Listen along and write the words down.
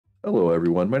Hello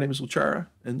everyone, my name is Luchara,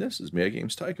 and this is Mad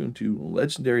Games Tycoon 2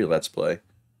 Legendary Let's Play,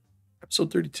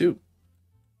 episode 32.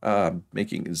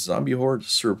 Making Zombie Horde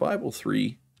Survival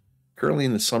 3, currently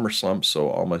in the summer slump, so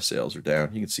all my sales are down.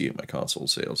 You can see my console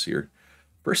sales here.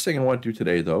 First thing I want to do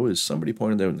today, though, is somebody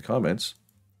pointed out in the comments,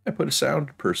 I put a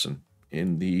sound person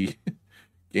in the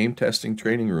game testing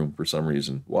training room for some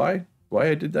reason. Why? Why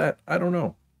I did that? I don't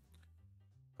know.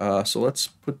 So let's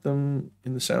put them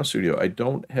in the sound studio. I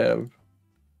don't have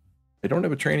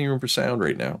a training room for sound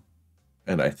right now,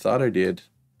 and I thought I did,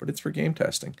 but it's for game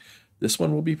testing. This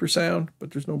one will be for sound,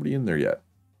 but there's nobody in there yet.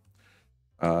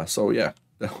 So yeah,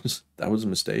 that was a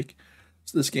mistake.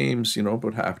 So this game's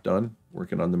about half done.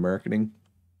 Working on the marketing.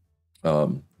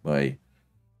 My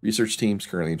research team's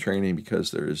currently in training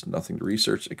because there is nothing to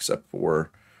research except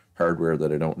for hardware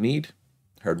that I don't need,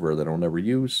 hardware that I'll never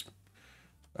use.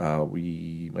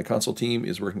 My console team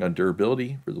is working on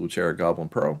durability for the Luchera Goblin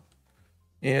Pro.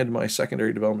 And my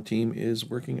secondary development team is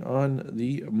working on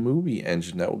the movie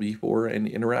engine that will be for an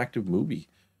interactive movie,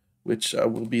 which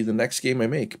will be the next game I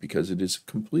make because it is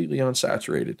completely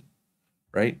unsaturated,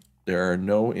 right? There are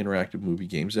no interactive movie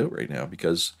games out right now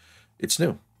because it's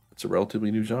new. It's a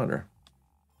relatively new genre.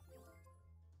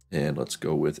 And let's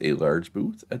go with a large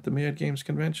booth at the Mad Games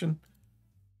Convention.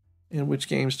 And which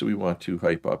games do we want to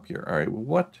hype up here? All right,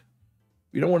 well,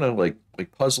 we don't want to like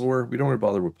Puzzler. We don't want to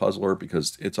bother with Puzzler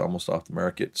because it's almost off the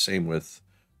market. Same with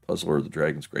Puzzler, the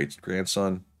Dragon's Great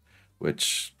Grandson,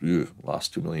 which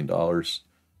lost $2 million.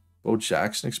 Bo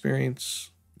Jackson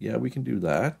Experience, yeah, we can do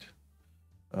that.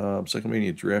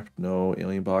 Cyclemania Drift, no.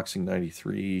 Alien Boxing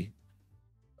 93.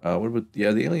 What about the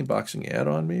Alien Boxing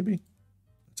add-on maybe?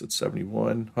 That's at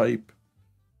 71. Hype.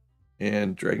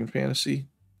 And Dragon Fantasy,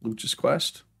 Lucha's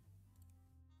Quest.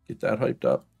 Get that hyped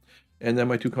up. And then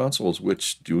my two consoles,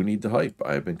 which do need the hype.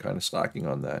 I've been kind of slacking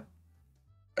on that.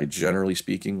 I generally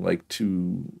speaking like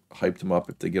to hype them up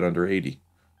if they get under 80.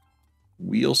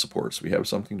 Wheel supports. We have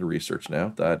something to research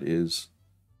now. That is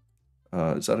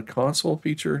that a console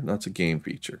feature? No, it's a game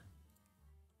feature.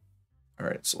 All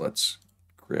right, so let's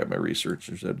grab my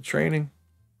researchers out of training.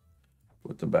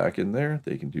 Put them back in there.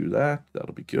 They can do that.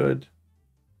 That'll be good.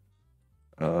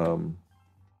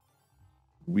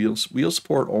 Wheel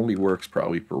support only works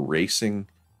probably for racing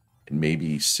and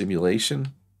maybe simulation.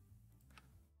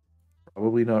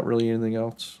 Probably not really anything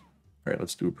else. All right,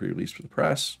 let's do a pre-release for the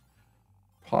press.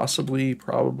 Possibly,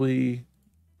 probably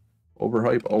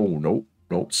overhype. Oh,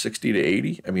 nope, 60 to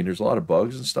 80. I mean, there's a lot of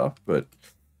bugs and stuff, but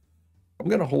I'm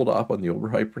going to hold off on the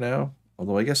overhype for now.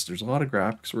 Although I guess there's a lot of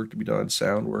graphics work to be done,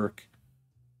 sound work.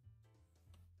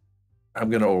 I'm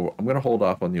gonna hold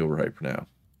off on the overhype for now,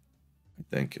 I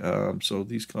think. So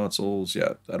these consoles,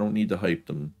 yeah, I don't need to hype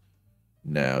them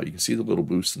now. You can see the little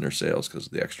boost in their sales because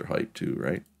of the extra hype too,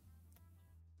 right?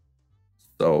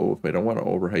 So if I don't want to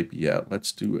overhype yet,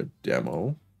 let's do a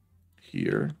demo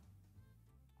here.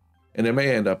 And it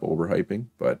may end up overhyping,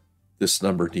 but this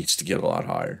number needs to get a lot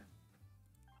higher.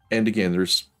 And again,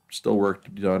 there's still work to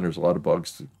be done. There's a lot of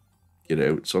bugs to get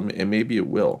out. So and maybe it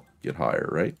will get higher,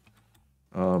 right?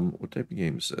 What type of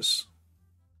game is this?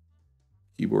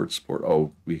 Keyboard support.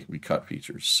 Oh, we cut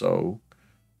features. So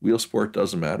wheel support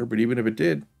doesn't matter, but even if it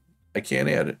did, I can't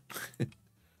add it.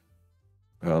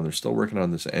 They're still working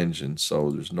on this engine, so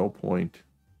there's no point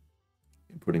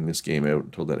in putting this game out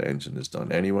until that engine is done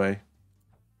anyway.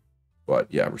 But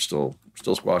yeah, we're still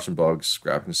squashing bugs.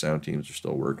 Graphic and sound teams are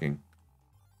still working.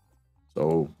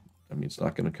 So I mean, it's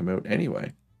not going to come out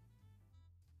anyway.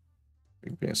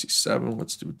 Dragon Fantasy 7.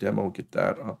 Let's do a demo. Get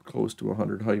that up close to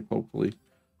 100 hype, hopefully.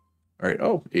 All right.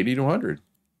 Oh, 80 to 100.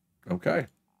 Okay.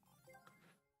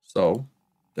 So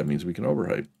that means we can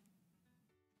overhype.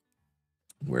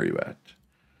 Where are you at?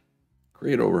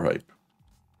 Create overhype.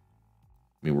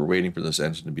 I mean, we're waiting for this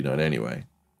engine to be done anyway.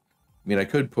 I mean, I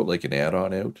could put like an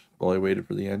add-on out while I waited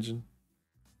for the engine.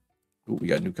 Ooh, we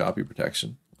got new copy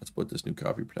protection. Let's put this new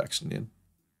copy protection in.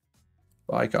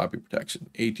 Buy copy protection.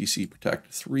 ATC Protect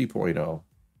 3.0.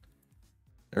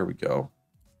 There we go.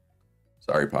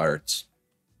 Sorry, pirates.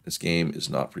 This game is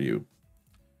not for you.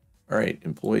 All right,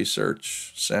 employee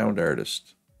search, sound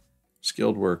artist,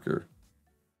 skilled worker,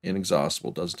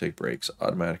 inexhaustible, doesn't take breaks,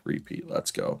 automatic repeat.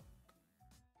 Let's go.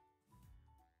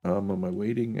 Am I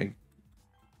waiting?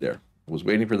 There. I was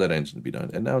waiting for that engine to be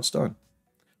done, and now it's done.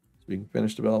 So we can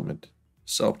finish development.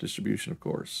 Self-distribution, of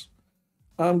course.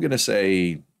 I'm going to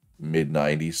say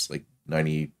mid-90s, like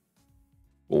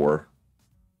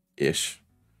 94-ish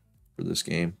for this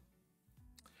game.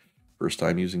 First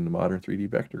time using the modern 3D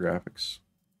vector graphics.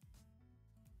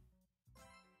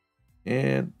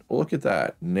 And look at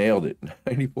that. Nailed it.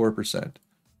 94%.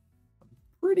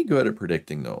 Pretty good at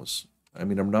predicting those. I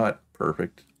mean, I'm not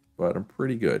perfect, but I'm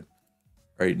pretty good.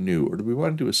 All right, new. Or do we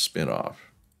want to do a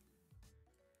spin-off?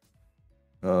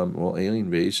 Well, Alien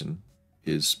Invasion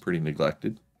is pretty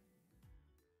neglected.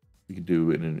 We could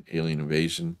do an Alien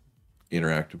Invasion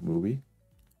interactive movie.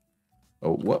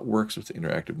 Oh, what works with the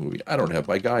interactive movie? I don't have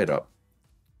my guide up.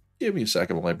 Give me a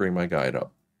second while I bring my guide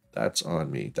up. That's on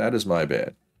me. That is my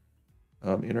bad.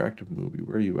 Interactive movie.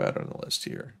 Where are you at on the list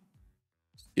here?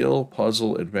 Skill,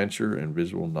 puzzle, adventure, and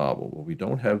visual novel. Well, we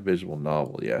don't have visual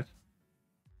novel yet.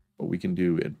 But we can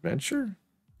do adventure?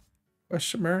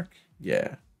 Question mark?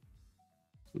 Yeah.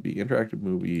 So it'll be interactive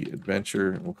movie,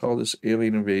 adventure. We'll call this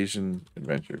Alien Invasion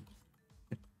Adventure.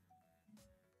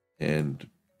 And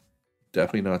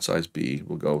definitely not size B.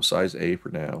 We'll go size A for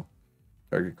now.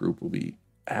 Target group will be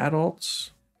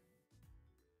adults.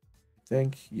 I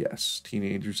think, yes.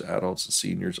 Teenagers, adults, and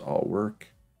seniors all work.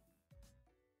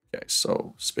 Okay,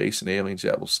 so space and aliens.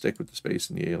 Yeah, we'll stick with the space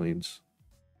and the aliens.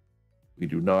 We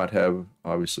do not have,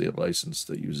 obviously, a license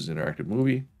that uses interactive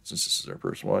movie, since this is our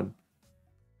first one.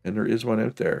 And there is one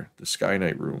out there, the Sky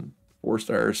Knight Room. 4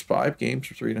 stars, 5 games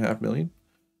for $3.5 million.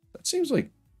 That seems like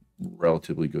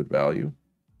relatively good value,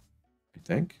 I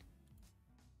think.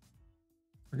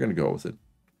 We're going to go with it.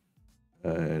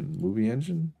 And movie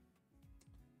engine.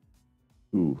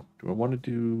 Ooh, do I want to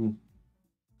do...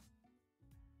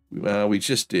 Well, we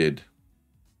just did.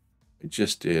 I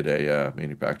just did a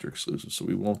manufacturer exclusive, so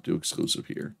we won't do exclusive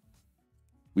here.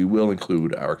 We will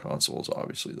include our consoles,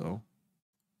 obviously, though.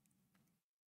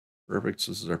 Perfect.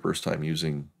 So this is our first time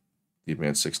using the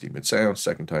advanced 16-bit sound,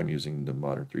 second time using the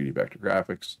modern 3D vector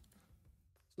graphics.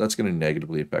 So that's going to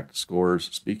negatively affect the scores.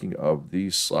 Speaking of,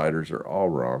 these sliders are all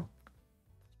wrong.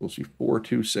 It's supposed to be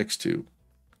 4262.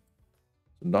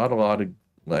 So not a lot of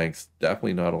length,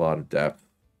 definitely not a lot of depth.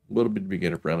 A little bit of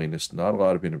beginner friendliness, not a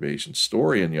lot of innovation.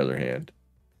 Story, on the other hand,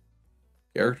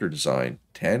 character design,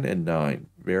 10 and 9,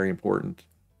 very important.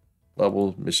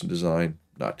 Level, mission design,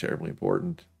 not terribly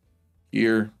important.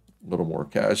 Here, a little more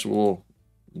casual,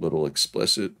 a little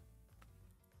explicit.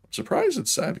 I'm surprised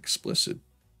it's that explicit.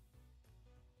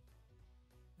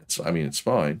 It's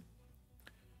fine.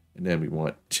 And then we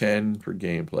want 10 for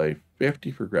gameplay,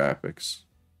 50 for graphics,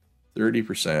 30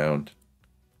 for sound,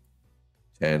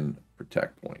 10 for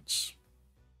tech points.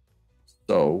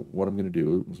 So what I'm going to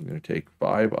do is I'm going to take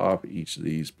 5 off each of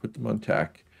these, put them on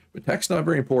tech. But tech's not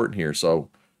very important here, so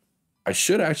I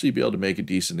should actually be able to make a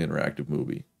decent interactive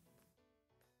movie.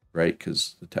 Right?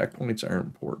 Because the tech points aren't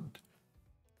important.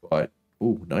 But,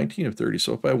 ooh, 19 of 30.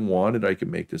 So if I wanted, I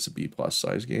could make this a B+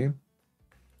 size game.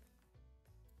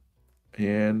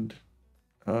 And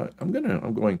I'm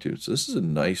going to. So this is a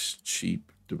nice,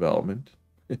 cheap development.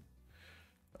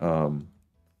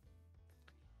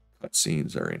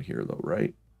 Cutscenes are in here, though,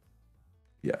 right?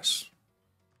 Yes.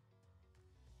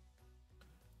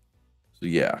 So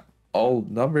yeah,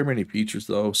 not very many features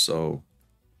though. So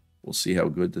we'll see how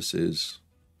good this is.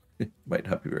 It might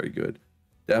not be very good.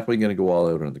 Definitely going to go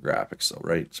all out on the graphics, though,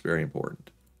 right? It's very important.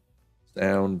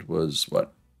 Sound was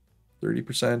what,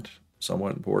 30%,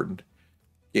 somewhat important.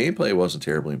 Gameplay wasn't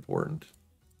terribly important.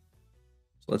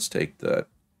 So let's take that.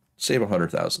 Save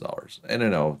 $100,000. And I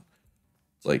know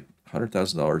it's like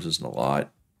 $100,000 isn't a lot,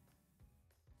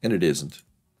 and it isn't.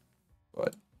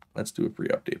 But let's do a free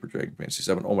update for Dragon Fantasy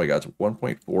 7. Oh my God, it's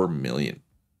 1.4 million.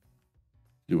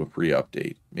 Do a free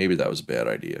update. Maybe that was a bad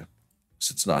idea.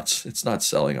 It's not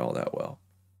selling all that well.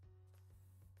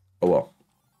 Oh well.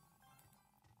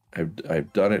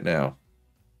 I've done it now.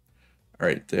 All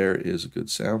right, there is a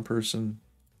good sound person.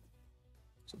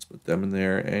 So let's put them in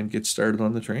there and get started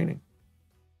on the training.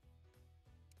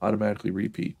 Automatically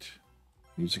repeat.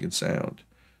 Music and sound.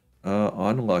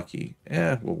 Unlucky.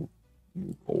 We'll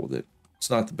go with it. It's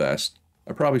not the best.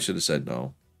 I probably should have said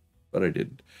no, but I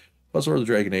didn't. Puzzle or the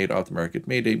Dragon 8 off the market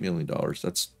made $8 million.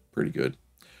 That's pretty good.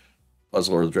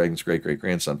 Puzzle or the Dragon's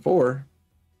great-great-grandson 4.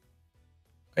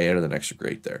 I added an extra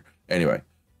great there. Anyway,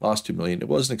 lost $2 million. It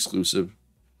wasn't exclusive.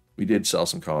 We did sell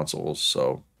some consoles,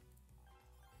 so.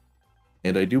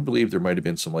 And I do believe there might have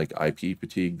been some like IP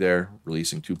fatigue there,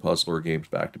 releasing 2 puzzler games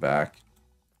back to back.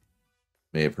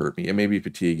 May have hurt me. And maybe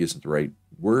fatigue isn't the right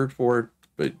word for it,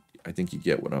 but I think you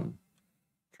get what I'm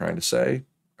trying to say.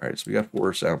 All right, so we got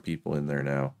 4 sound people in there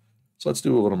now. So let's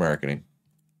do a little marketing.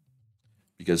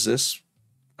 Because this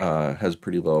has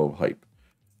pretty low hype.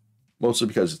 Mostly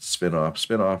because it's a spin-off.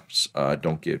 Spin-offs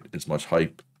don't get as much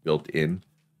hype built in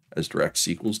as direct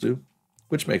sequels do,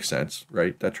 which makes sense,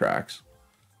 right? That tracks,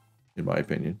 in my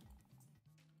opinion.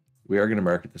 We are going to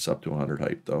market this up to 100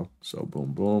 hype, though. So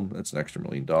boom, boom. That's an extra $1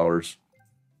 million. But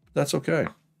that's okay.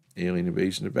 Alien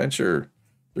Invasion Adventure.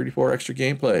 34 extra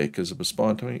gameplay because of a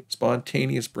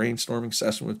spontaneous brainstorming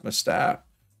session with my staff.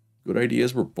 Good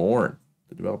ideas were born.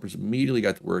 The developers immediately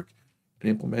got to work and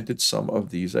implemented some of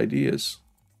these ideas.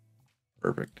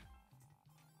 Perfect.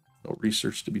 No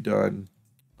research to be done.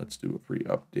 Let's do a free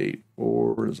update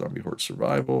for Zombie Horde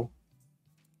Survival.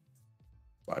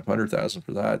 500,000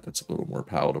 for that. That's a little more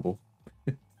palatable.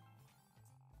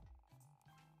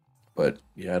 But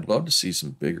yeah, I'd love to see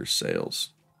some bigger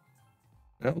sales.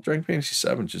 Well, Dragon Fantasy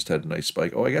 7 just had a nice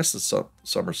spike. Oh, I guess the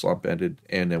summer slump ended,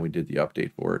 and then we did the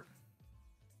update for it.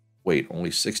 Wait,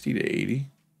 only 60 to 80?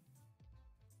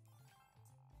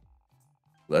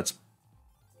 That's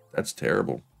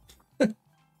terrible.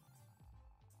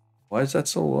 Why is that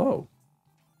so low?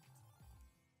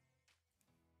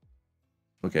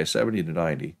 Okay, 70 to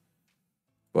 90.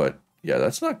 But yeah,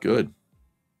 that's not good.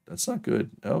 That's not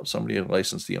good. Oh, somebody had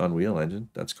licensed the Unreal Engine.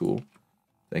 That's cool.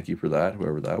 Thank you for that,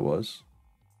 whoever that was.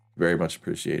 Very much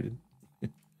appreciated.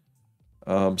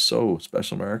 So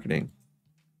special marketing.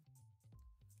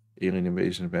 Alien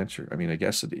Invasion Adventure. I mean, I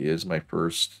guess it is my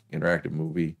first interactive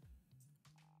movie.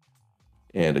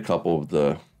 And a couple of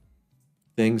the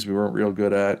things we weren't real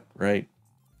good at, right?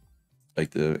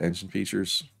 Like the engine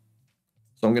features.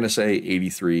 So I'm going to say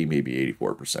 83, maybe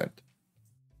 84%.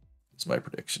 That's my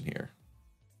prediction here.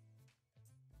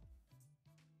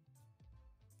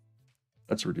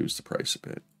 Let's reduce the price a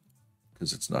bit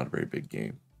because it's not a very big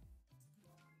game.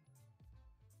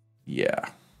 Yeah.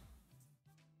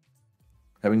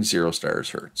 Having 0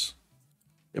 stars hurts.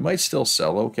 It might still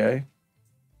sell okay.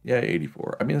 Yeah,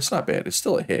 84. I mean, it's not bad. It's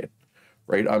still a hit,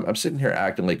 right? I'm sitting here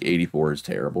acting like 84 is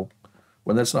terrible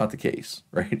when that's not the case,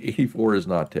 right? 84 is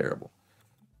not terrible.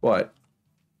 But,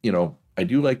 you know, I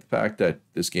do like the fact that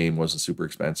this game wasn't super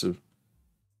expensive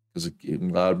because it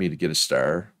allowed me to get a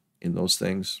star in those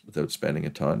things without spending a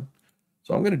ton.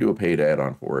 So I'm going to do a paid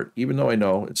add-on for it, even though I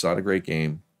know it's not a great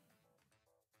game.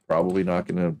 Probably not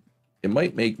going to... It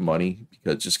might make money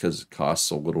because it costs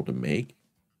so little to make,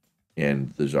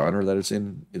 and the genre that it's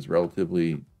in is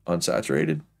relatively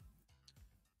unsaturated.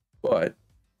 But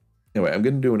anyway, I'm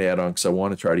going to do an add-on because I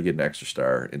want to try to get an extra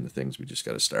star in the things we just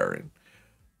got a star in.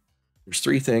 There's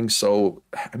 3 things, so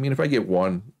I mean, if I get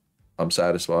 1, I'm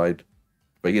satisfied.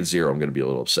 If I get 0, I'm going to be a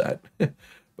little upset.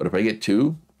 But if I get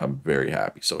 2, I'm very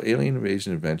happy. So Alien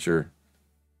Invasion Adventure,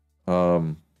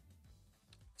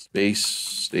 Space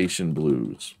Station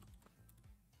Blues.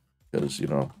 Because, you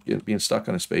know, being stuck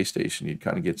on a space station, you'd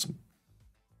kind of get some,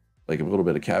 like a little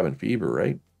bit of cabin fever,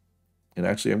 right? And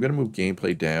actually, I'm going to move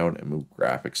gameplay down and move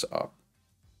graphics up.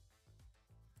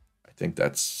 I think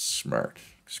that's smart,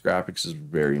 because graphics is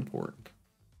very important.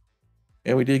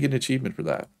 And we did get an achievement for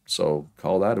that, so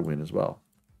call that a win as well.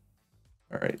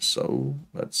 All right, so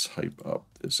let's hype up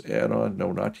this add-on.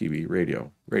 No, not TV,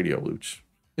 radio. Radio, Luch.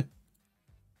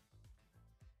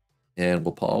 And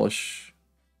we'll polish.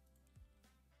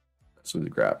 So the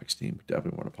graphics team,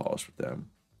 definitely want to polish with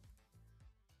them.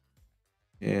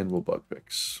 And we'll bug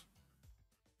fix.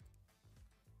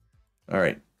 All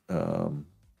right.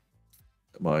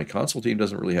 My console team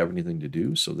doesn't really have anything to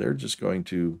do, so they're just going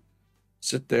to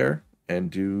sit there and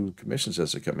do commissions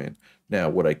as they come in. Now,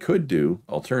 what I could do,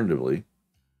 alternatively,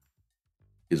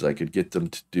 is I could get them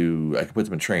to do, I could put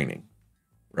them in training,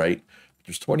 right? If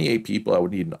there's 28 people, I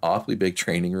would need an awfully big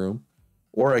training room,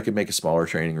 or I could make a smaller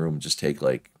training room and just take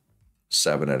like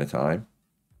 7 at a time,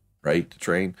 right, to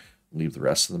train, leave the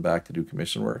rest of them back to do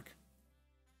commission work.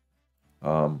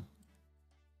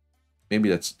 Maybe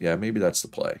that's the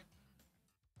play.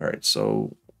 All right,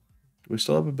 so do we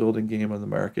still have a building game on the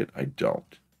market? I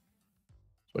don't.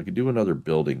 So I could do another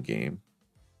building game.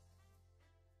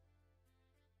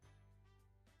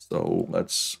 So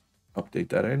let's update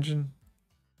that engine.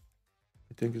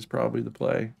 I think is probably the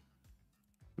play.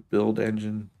 The build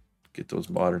engine, get those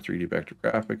modern 3D vector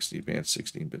graphics, the advanced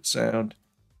 16-bit sound.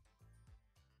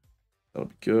 That'll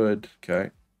be good. Okay.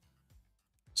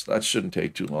 So that shouldn't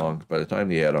take too long. By the time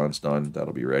the add-on's done,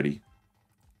 that'll be ready.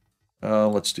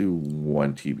 Let's do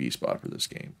 1 TV spot for this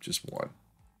game. Just 1.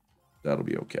 That'll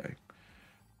be okay.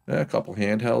 A couple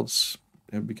handhelds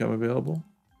have become available.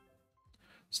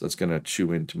 So that's going to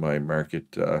chew into my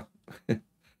market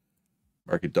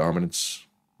market dominance,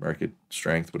 market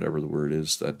strength, whatever the word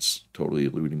is. That's totally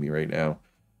eluding me right now.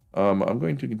 I'm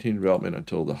going to continue development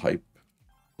until the hype,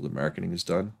 the marketing is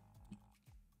done.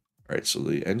 All right, so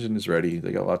the engine is ready.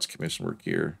 They got lots of commission work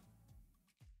here.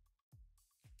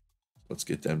 Let's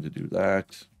get them to do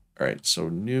that. All right, so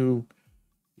new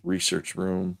research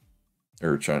room,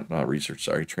 or not research,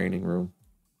 sorry, training room.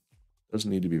 Doesn't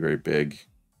need to be very big.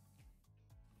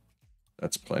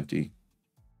 That's plenty.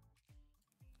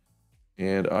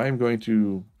 And I'm going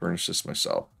to furnish this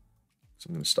myself. So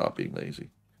I'm going to stop being lazy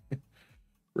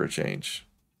for a change.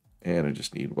 And I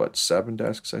just need, what, 7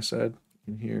 desks, I said,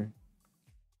 in here?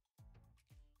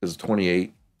 Because it's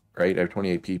 28, right? I have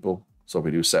 28 people. So if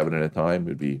we do 7 at a time,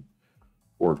 it'd be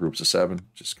 4 groups of 7.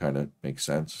 Just kind of makes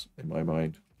sense in my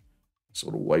mind. This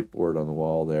little whiteboard on the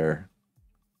wall there.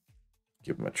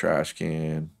 Give them a trash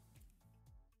can.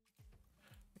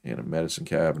 And a medicine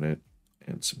cabinet.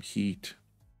 And some heat.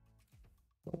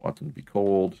 Don't want them to be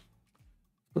cold.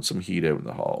 Put some heat out in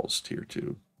the halls, tier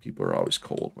 2. People are always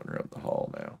cold when they're out in the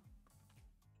hall now.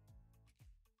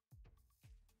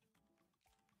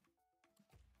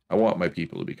 I want my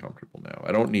people to be comfortable now.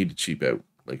 I don't need to cheap out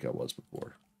like I was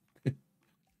before.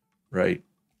 Right?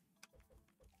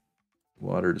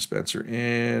 Water dispenser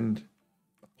and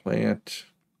a plant.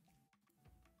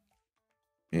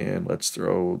 And let's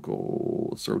throw a goal.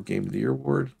 Let's throw a Game of the Year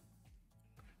award.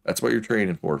 That's what you're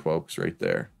training for, folks, right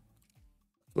there.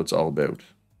 That's what it's all about.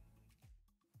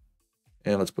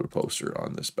 And let's put a poster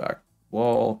on this back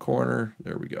wall corner.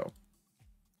 There we go.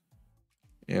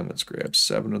 And let's grab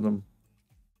 7 of them.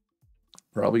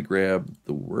 Probably grab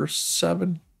the worst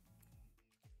 7.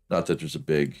 Not that there's a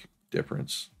big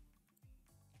difference.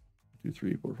 2,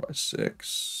 3, 4, 5, 6,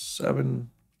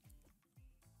 7.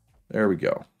 There we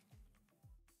go.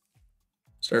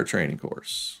 Start training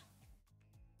course.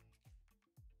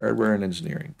 Hardware and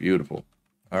engineering. Beautiful.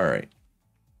 All right.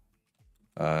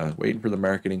 Waiting for the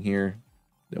marketing here.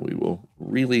 Then we will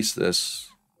release this.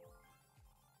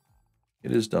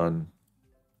 It is done.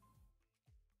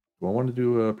 Do I want to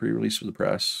do a pre-release for the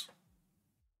press?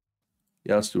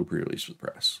 Yeah, let's do a pre-release for the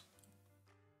press.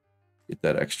 Get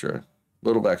that extra,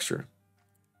 little extra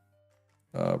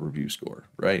review score,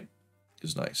 right?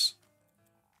 Is nice.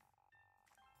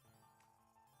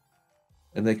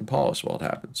 And they can polish while it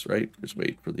happens, right? Just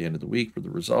wait for the end of the week for the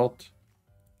result.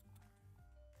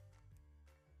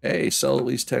 Hey, sell at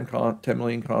least 10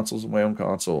 million consoles in my own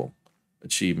console.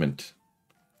 Achievement.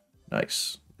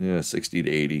 Nice. Yeah, 60 to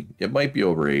 80. It might be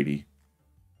over 80,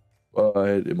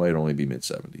 but it might only be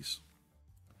mid-70s.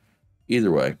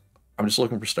 Either way, I'm just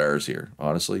looking for stars here,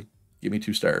 honestly. Give me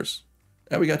 2 stars.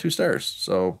 Yeah, we got 2 stars,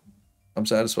 so I'm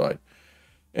satisfied.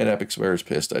 And Epic Square is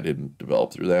pissed I didn't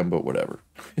develop through them, but whatever.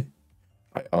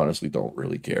 I honestly don't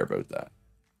really care about that.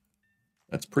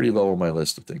 That's pretty low on my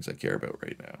list of things I care about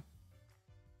right now.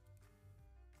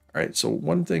 All right, so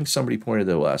one thing somebody pointed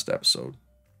out last episode.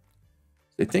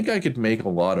 They think I could make a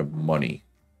lot of money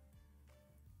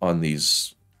on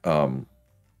these AAA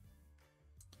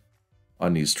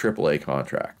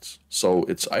contracts. So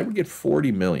I would get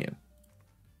 40 million.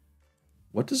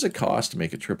 What does it cost to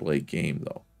make a AAA game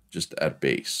though? Just at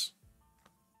base.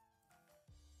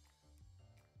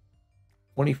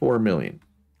 24 million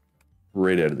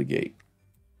right out of the gate.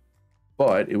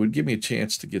 But it would give me a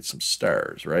chance to get some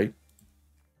stars, right?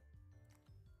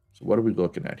 So what are we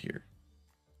looking at here?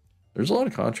 There's a lot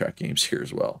of contract games here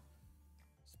as well.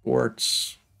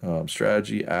 Sports,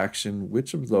 strategy, action.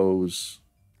 Which of those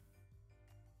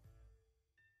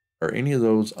are any of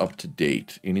those up to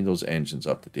date? Any of those engines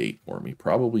up to date for me?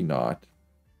 Probably not.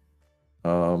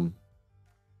 Let's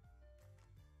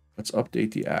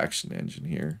update the action engine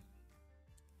here.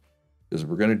 Because if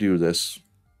we're going to do this,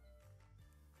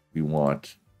 we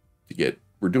want to get...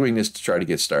 We're doing this to try to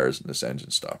get stars in this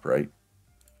engine stuff, right?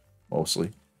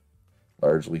 Mostly.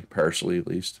 Largely. Partially, at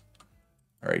least.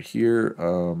 All right, here,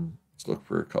 let's look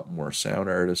for a couple more sound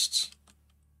artists.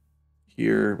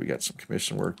 Here, we got some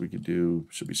commission work we could do.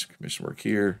 Should be some commission work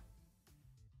here.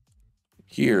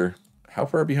 Here, how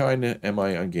far behind am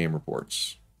I on game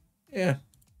reports? Yeah,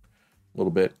 a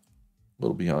little bit. A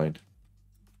little behind.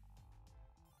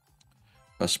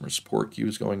 Customer support queue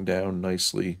is going down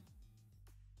nicely.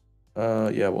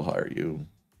 Yeah, we'll hire you.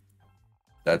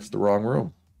 That's the wrong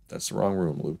room. That's the wrong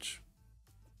room, Luch.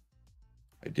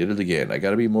 I did it again. I got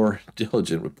to be more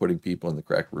diligent with putting people in the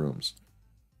correct rooms.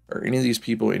 Are any of these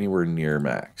people anywhere near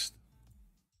maxed?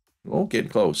 Well,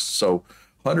 getting close. So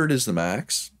 100 is the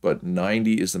max, but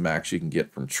 90 is the max you can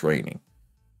get from training.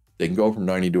 They can go from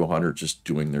 90 to 100 just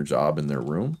doing their job in their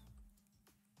room.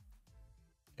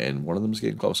 And one of them is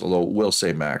getting close, although it will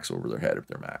say max over their head if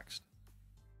they're maxed.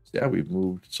 So yeah, we've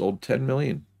sold 10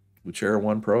 million Lucera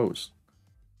 1 Pros.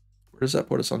 Where does that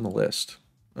put us on the list?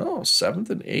 Oh, 7th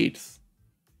and 8th.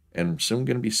 And soon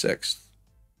going to be 6th.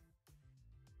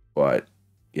 But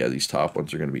yeah, these top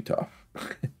ones are going to be tough.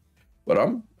 But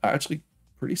I'm actually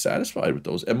pretty satisfied with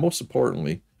those. And most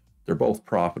importantly, they're both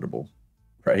profitable,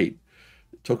 right?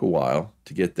 It took a while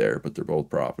to get there, but they're both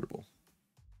profitable.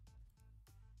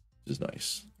 Which is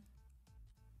nice.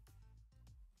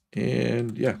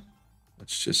 And yeah,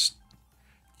 let's just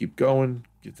keep going,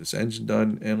 get this engine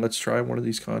done, and let's try one of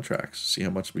these contracts, see how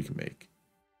much we can make.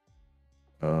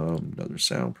 Another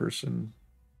sound person.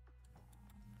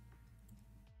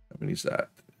 How many is that?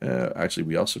 Actually,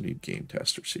 we also need game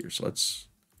testers here, so let's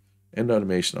end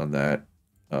automation on that.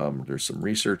 There's some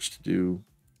research to do.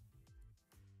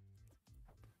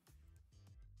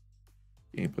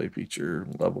 Gameplay feature,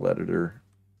 level editor.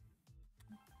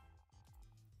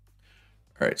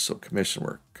 All right, so commission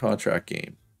work, contract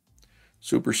game.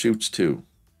 Super Shoots 2.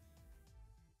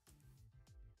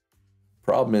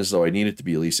 Problem is, though, I need it to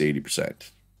be at least 80%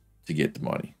 to get the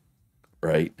money,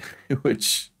 right?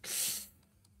 Which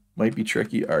might be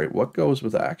tricky. All right, what goes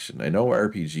with action? I know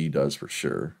RPG does for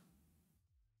sure.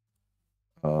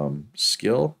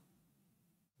 Skill.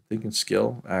 Thinking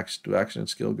skill. Action. Do action and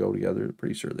skill go together?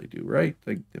 Pretty sure they do, right?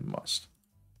 They must.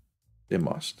 They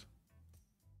must.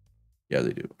 Yeah,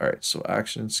 they do. All right, so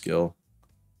action and skill.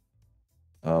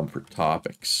 For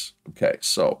topics. Okay,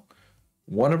 so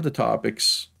one of the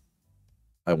topics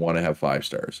I want to have 5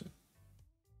 stars in.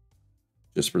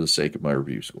 Just for the sake of my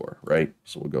review score, right?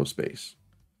 So we'll go space.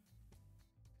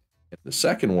 And the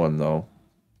second one, though,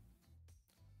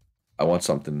 I want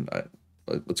something.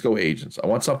 Let's go agents. I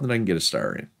want something I can get a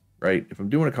star in, right? If I'm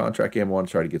doing a contract game, I want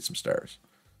to try to get some stars.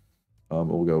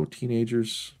 We'll go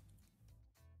teenagers.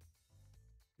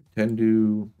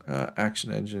 Nintendo,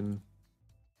 action engine.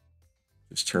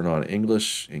 Just turn on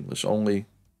English only.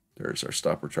 There's our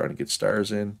stuff we're trying to get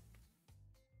stars in.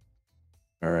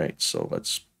 All right, so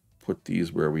let's put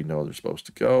these where we know they're supposed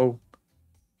to go.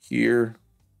 Here.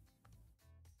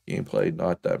 Gameplay,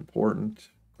 not that important.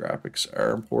 Graphics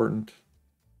are important.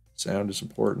 Sound is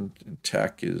important. And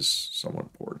tech is somewhat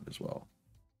important as well.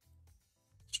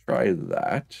 Let's try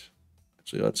that.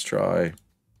 Actually, let's try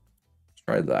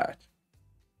that.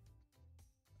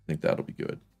 I think that'll be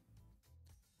good.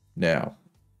 Now,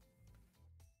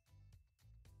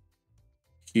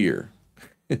 here,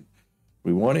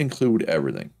 we want to include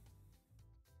everything.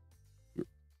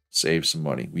 Save some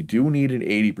money. We do need an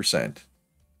 80%,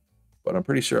 but I'm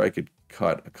pretty sure I could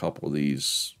cut a couple of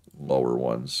these lower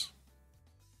ones.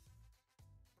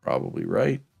 Probably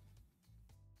right.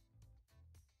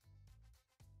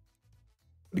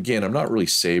 But again, I'm not really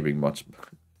saving much.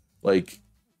 Like,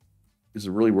 is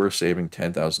it really worth saving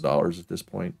 $10,000 at this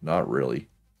point? Not really.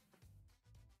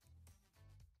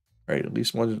 All right, at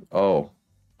least one. Oh.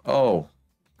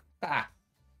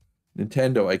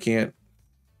 Nintendo, I can't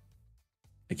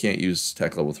use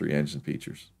tech level 3 engine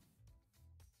features.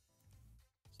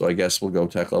 So I guess we'll go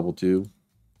tech level 2.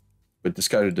 But this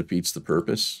kind of defeats the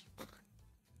purpose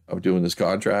of doing this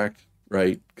contract,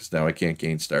 right? Because now I can't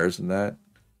gain stars in that.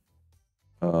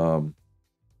 Well,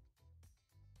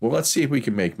 let's see if we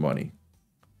can make money.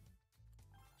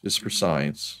 Just for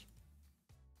science.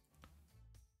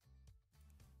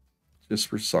 Just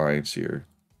for science here.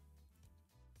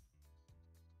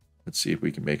 Let's see if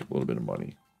we can make a little bit of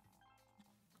money.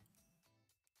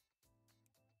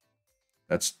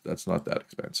 That's not that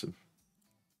expensive.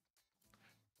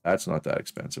 That's not that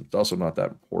expensive. It's also not that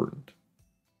important.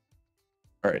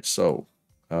 All right, so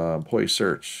employee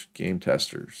search, game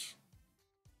testers.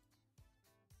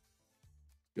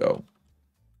 Go.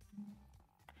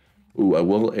 Ooh, I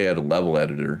will add a level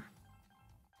editor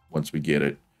once we get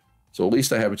it. So at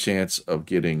least I have a chance of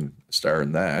getting a star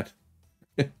in that.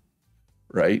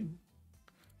 Right?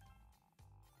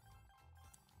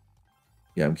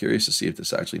 Yeah, I'm curious to see if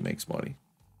this actually makes money.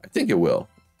 I think it will.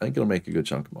 I think it'll make a good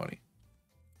chunk of money,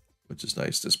 which is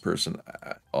nice. This person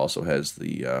also has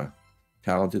the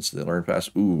talented, so they learn fast.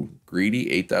 Ooh, greedy,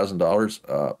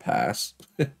 $8,000. Pass.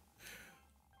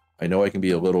 I know I can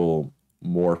be a little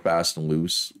more fast and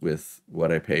loose with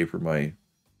what I pay for my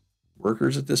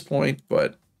workers at this point,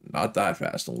 but not that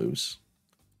fast and loose.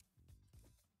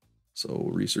 So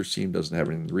research team doesn't have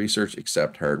anything to research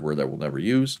except hardware that we'll never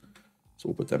use. So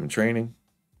we'll put them in training.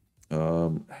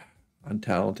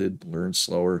 Untalented, learn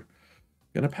slower.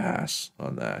 Gonna pass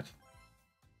on that.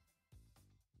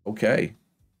 Okay.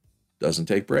 Doesn't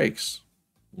take breaks.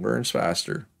 Learns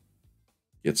faster.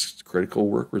 Gets critical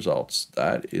work results.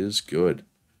 That is good.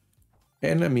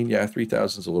 And I mean, yeah,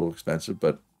 3,000 is a little expensive,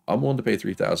 but I'm willing to pay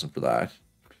 3,000 for that.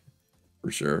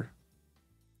 For sure.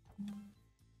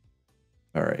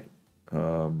 All right.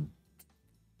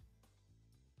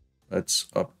 Let's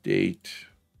update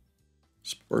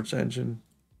sports engine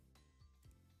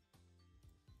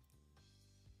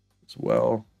as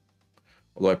well.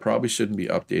 Although I probably shouldn't be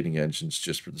updating engines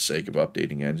just for the sake of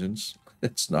updating engines.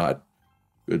 It's not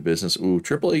good business. Ooh,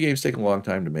 AAA games take a long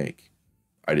time to make.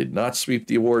 I did not sweep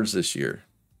the awards this year.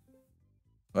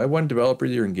 I won Developer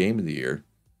of the Year and Game of the Year.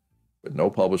 but no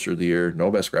publisher of the year, no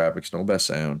best graphics, no best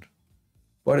sound.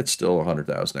 But it's still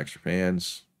 100,000 extra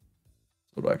fans,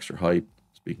 a little extra hype.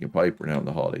 Speaking of hype, we're now in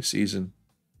the holiday season.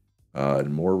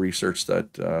 And more research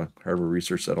that, hardware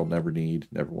research that I'll never need,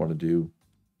 never want to do.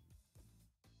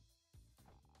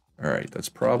 All right, that's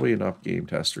probably enough game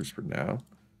testers for now.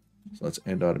 So let's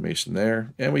end automation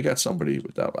there. And we got somebody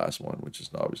with that last one, which is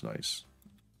always nice.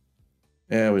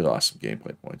 And we lost some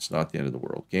gameplay points. Not the end of the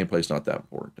world. Gameplay's not that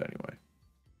important anyway.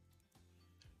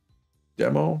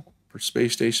 Demo for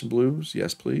Space Station Blues.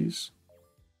 Yes, please.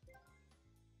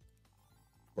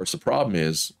 Of course, the problem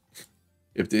is,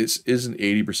 if this isn't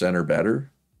 80% or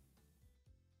better,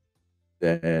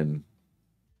 then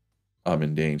I'm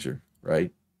in danger,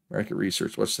 right? Market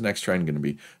research. What's the next trend going to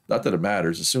be? Not that it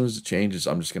matters. As soon as it changes,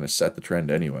 I'm just going to set the trend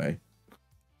anyway.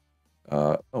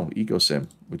 EcoSim,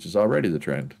 which is already the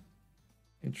trend.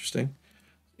 Interesting.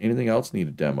 Anything else need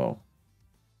a demo?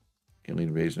 Alien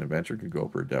Invasion Adventure could go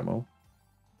for a demo.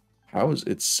 How is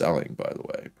it selling, by the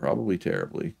way? Probably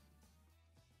terribly.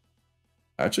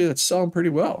 Actually, that's selling pretty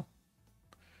well.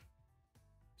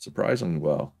 Surprisingly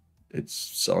well. It's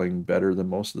selling better than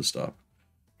most of the stuff.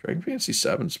 Dragon Fantasy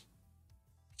 7's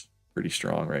pretty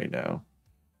strong right now,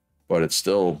 but it's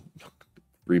still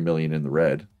 3 million in the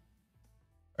red.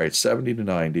 All right, 70 to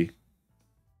 90.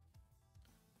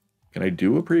 Can I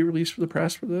do a pre-release for the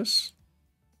press for this?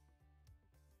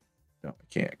 No, I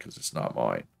can't because it's not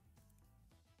mine.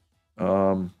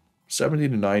 70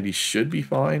 to 90 should be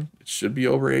fine. It should be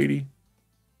over 80.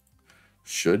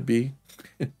 Should be.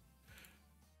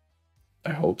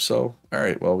 I hope so. All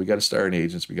right, well, we got to start in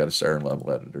agents. We got to start in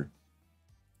level editor.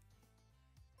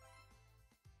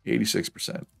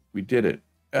 86%. We did it.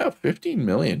 15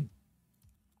 million.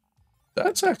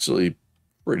 That's actually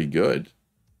pretty good.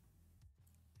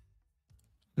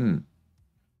 I'm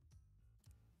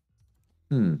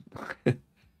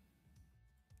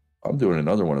doing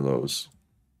another one of those.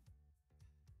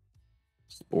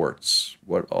 Sports.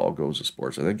 What all goes to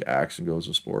sports? I think action goes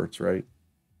to sports, right?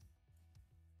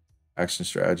 Action,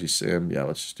 strategy, sim. Yeah,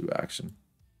 let's just do action.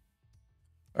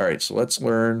 All right, so let's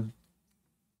learn.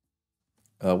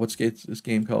 What's this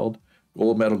game called?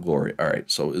 Gold Medal Glory. All right,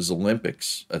 so is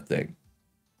Olympics a thing?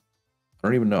 I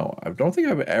don't even know. I don't think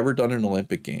I've ever done an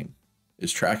Olympic game.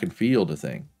 Is track and field a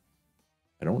thing?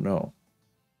 I don't know.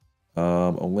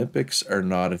 Olympics are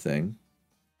not a thing.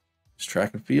 Is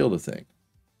track and field a thing?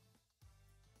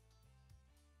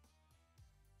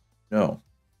 No.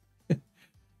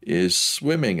 Is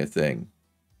swimming a thing?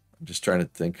 I'm just trying to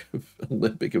think of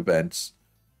Olympic events.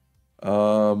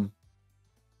 I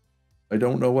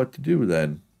don't know what to do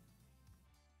then.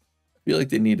 I feel like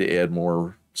they need to add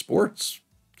more sports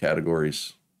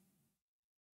categories.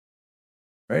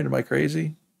 Right? Am I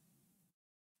crazy?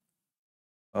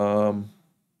 I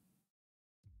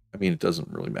mean, it doesn't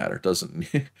really matter. It doesn't.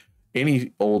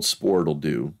 Any old sport will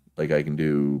do. Like I can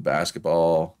do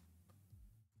basketball,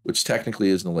 which technically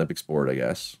is an Olympic sport, I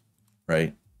guess.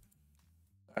 Right?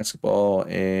 Basketball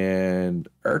and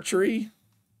archery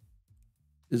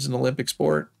is an Olympic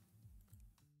sport.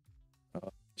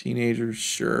 Teenagers,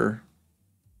 sure.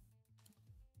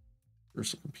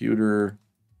 Personal computer,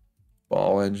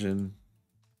 ball engine.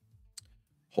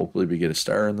 Hopefully we get a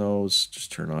star in those.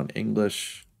 Just turn on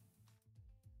English.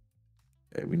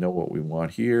 Okay, we know what we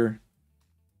want here.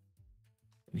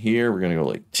 And here we're going to go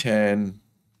like 10,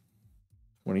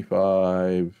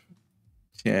 25,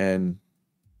 10,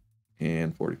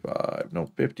 and 45. No,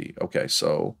 50. Okay,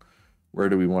 so where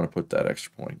do we want to put that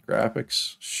extra point?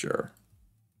 Graphics? Sure.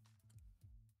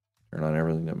 Turn on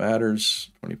everything that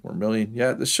matters. 24 million.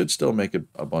 Yeah, this should still make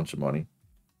a bunch of money.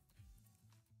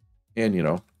 And, you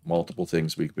know, multiple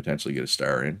things we could potentially get a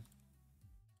star in.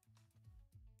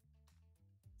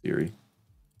 Theory.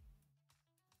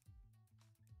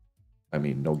 I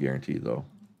mean, no guarantee, though.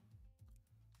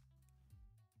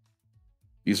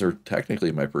 These are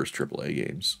technically my first AAA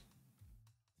games.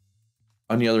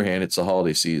 On the other hand, it's the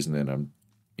holiday season, and I'm,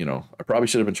 you know, I probably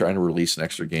should have been trying to release an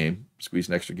extra game, squeeze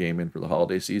an extra game in for the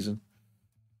holiday season,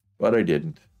 but I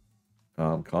didn't.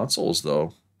 Consoles,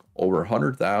 though, over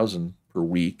 100,000 per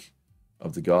week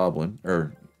of the Goblin,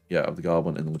 of the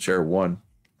Goblin and the Witcher 1.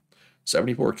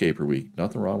 74K per week.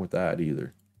 Nothing wrong with that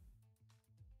either.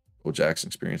 Bo Jackson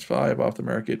Experience 5 off the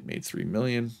market, made 3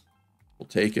 million. We'll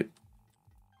take it.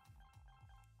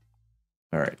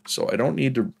 All right, so I don't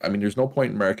need to, I mean, there's no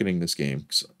point in marketing this game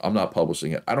because I'm not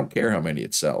publishing it. I don't care how many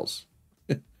it sells.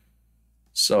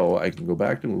 So I can go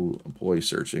back to employee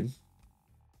searching.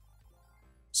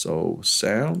 So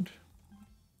sound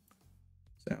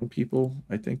people,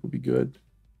 I think would be good.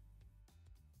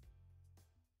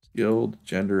 Skilled,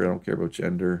 gender, I don't care about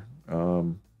gender.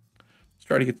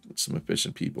 try to get some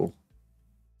efficient people.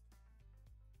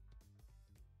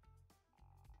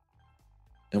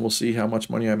 And we'll see how much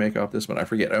money I make off this one. I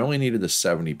forget. I only needed the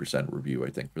 70% review, I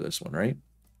think, for this one, right?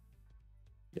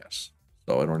 Yes.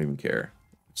 So I don't even care.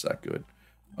 It's that good.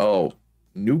 Oh,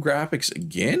 new graphics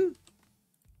again?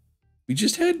 We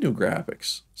just had new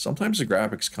graphics. Sometimes the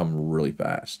graphics come really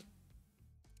fast.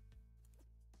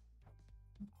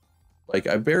 Like,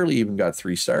 I barely even got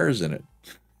 3 stars in it.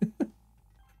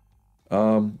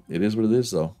 It is what it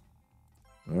is, though.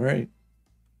 All right.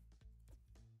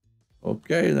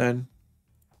 Okay, then.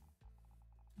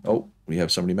 Oh, we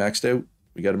have somebody maxed out.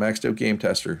 We got a maxed out game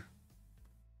tester.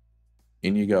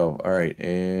 In you go. All right,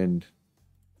 and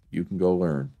you can go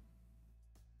learn.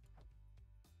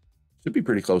 Should be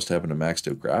pretty close to having a maxed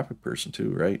out graphic person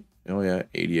too, right? Oh yeah,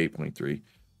 88.3.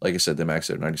 Like I said, they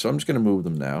maxed out 90. So I'm just going to move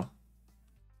them now.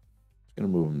 Going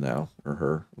to move them now, or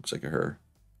her. Looks like a her.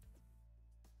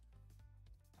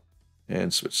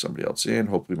 And switch somebody else in.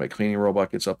 Hopefully my cleaning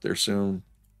robot gets up there soon.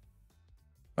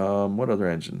 What other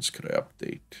engines could I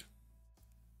update?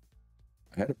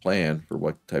 I had a plan for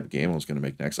what type of game I was going to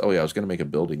make next. Oh yeah, I was going to make a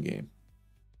building game.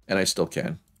 And I still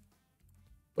can.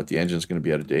 But the engine's going to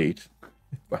be out of date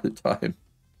by the time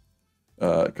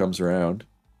it comes around.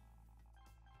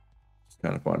 It's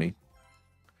kind of funny.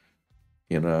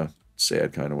 In a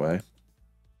sad kind of way.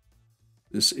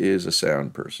 This is a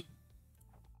sound person.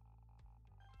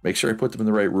 Make sure I put them in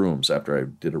the right rooms after I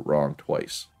did it wrong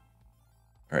twice.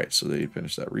 All right, so they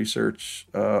finished that research.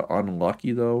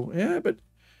 Unlucky, though. Yeah, but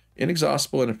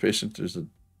inexhaustible and efficient. It's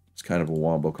kind of a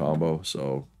wombo combo,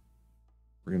 so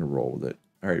we're going to roll with it.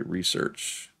 All right,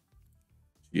 research.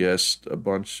 Yes, a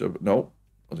bunch of... Nope.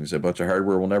 I was going to say a bunch of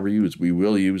hardware we'll never use. We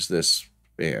will use this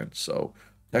fan. So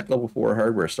tech level 4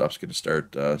 hardware stuff's going to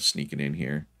start sneaking in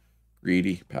here.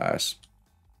 Greedy, pass.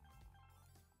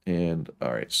 And,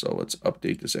 all right, so let's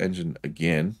update this engine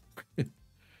again.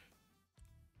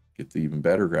 Get the even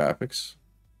better graphics.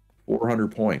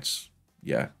 400 points.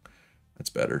 Yeah, that's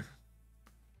better.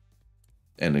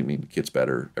 And, I mean, it gets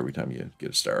better every time you get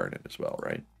a star in it as well,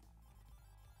 right?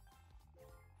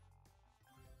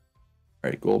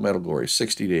 All right, gold medal glory,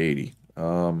 60 to 80.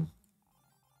 Now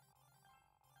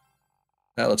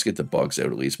let's get the bugs out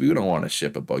at least. We don't want to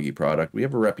ship a buggy product. We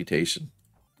have a reputation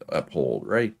to uphold,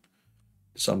 right?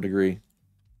 To some degree.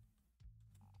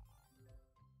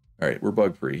 All right, we're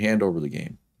bug free. Hand over the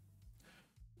game.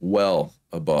 Well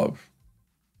above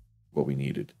what we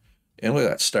needed. And look at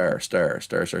that star.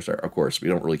 Of course, we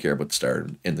don't really care about the star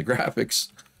in the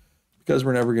graphics because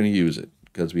we're never going to use it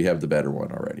because we have the better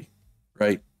one already,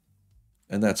 right?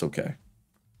 And that's okay.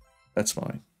 That's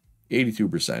fine.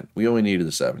 82%. We only needed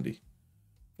the 70.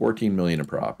 14 million in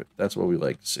profit. That's what we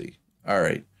like to see. All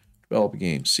right. Develop a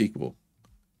game. Sequel.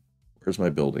 Where's my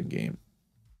building game?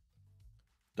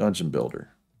 Dungeon Builder.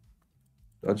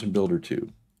 Dungeon Builder 2.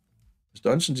 Does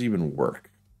Dungeons even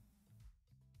work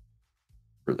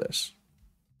for this?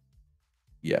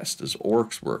 Yes. Does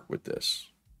Orcs work with this?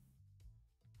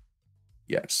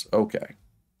 Yes. Okay.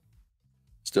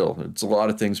 Still, it's a lot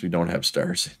of things we don't have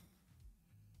stars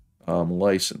in.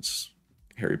 License.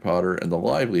 Harry Potter and the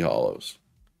Lively Hollows.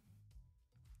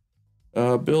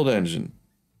 Build engine.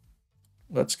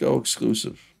 Let's go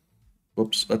exclusive.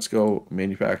 Whoops, let's go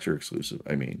manufacturer exclusive.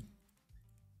 I mean,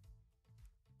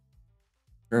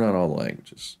 turn on all the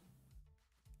languages.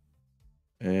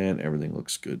 And everything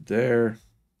looks good there,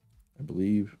 I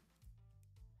believe.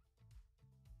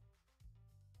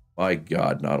 My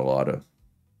God, not a lot of...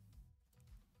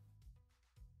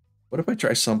 What if I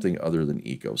try something other than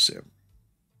EcoSim?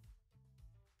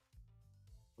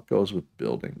 What goes with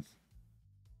building?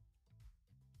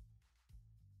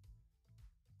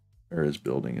 Where is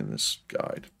building in this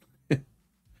guide?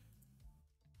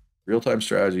 Real-time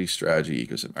strategy,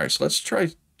 EcoSim. All right, so let's try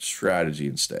strategy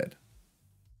instead.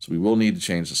 So we will need to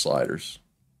change the sliders.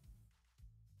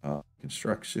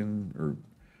 Construction, or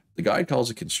the guide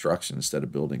calls it construction instead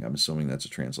of building. I'm assuming that's a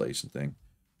translation thing.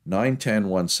 9, 10,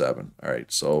 1, 7. All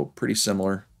right, so pretty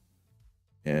similar.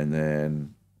 And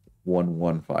then 1,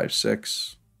 1, 5,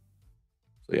 6.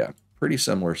 So yeah, pretty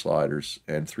similar sliders.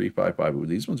 And 3, 5, 5.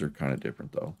 These ones are kind of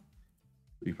different though.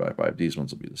 3, 5, 5. These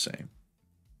ones will be the same.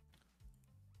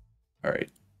 All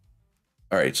right.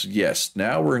 All right, so yes,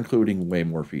 now we're including way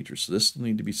more features. So this will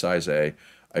need to be size A.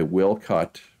 I will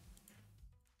cut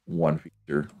one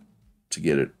feature to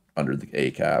get it under the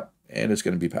A cap, and it's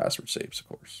going to be password saves, of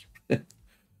course.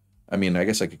 I mean, I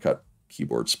guess I could cut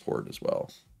keyboard support as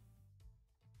well.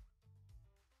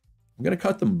 I'm going to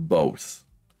cut them both.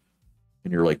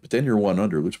 And you're like, but then you're one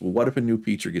under, which, well, what if a new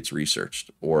feature gets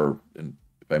researched? Or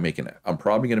if I make I'm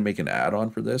probably going to make an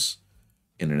add-on for this.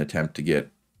 in an attempt to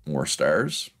get more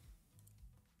stars,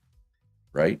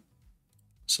 right?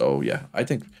 So yeah, I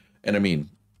think, and I mean,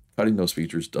 cutting those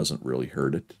features doesn't really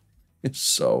hurt it.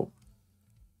 So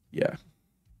yeah.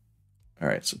 All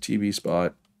right, so TV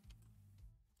spot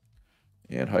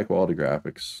and high quality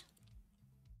graphics,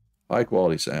 high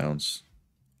quality sounds,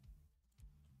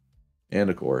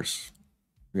 and of course,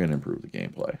 we're going to improve the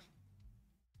gameplay.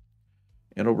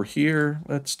 And over here,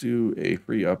 let's do a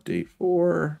free update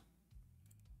for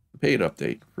the paid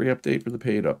update. Free update for the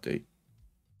paid update.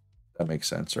 That makes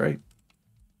sense, right?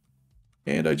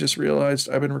 And I just realized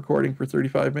I've been recording for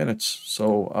 35 minutes,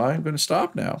 so I'm going to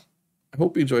stop now. I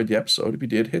hope you enjoyed the episode. If you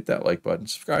did, hit that like button.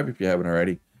 Subscribe if you haven't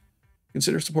already.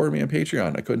 Consider supporting me on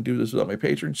Patreon. I couldn't do this without my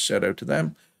patrons. Shout out to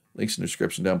them. Links in the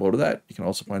description down below to that. You can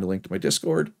also find a link to my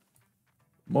Discord.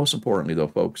 Most importantly, though,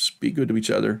 folks, be good to each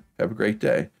other. Have a great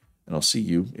day, and I'll see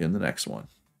you in the next one.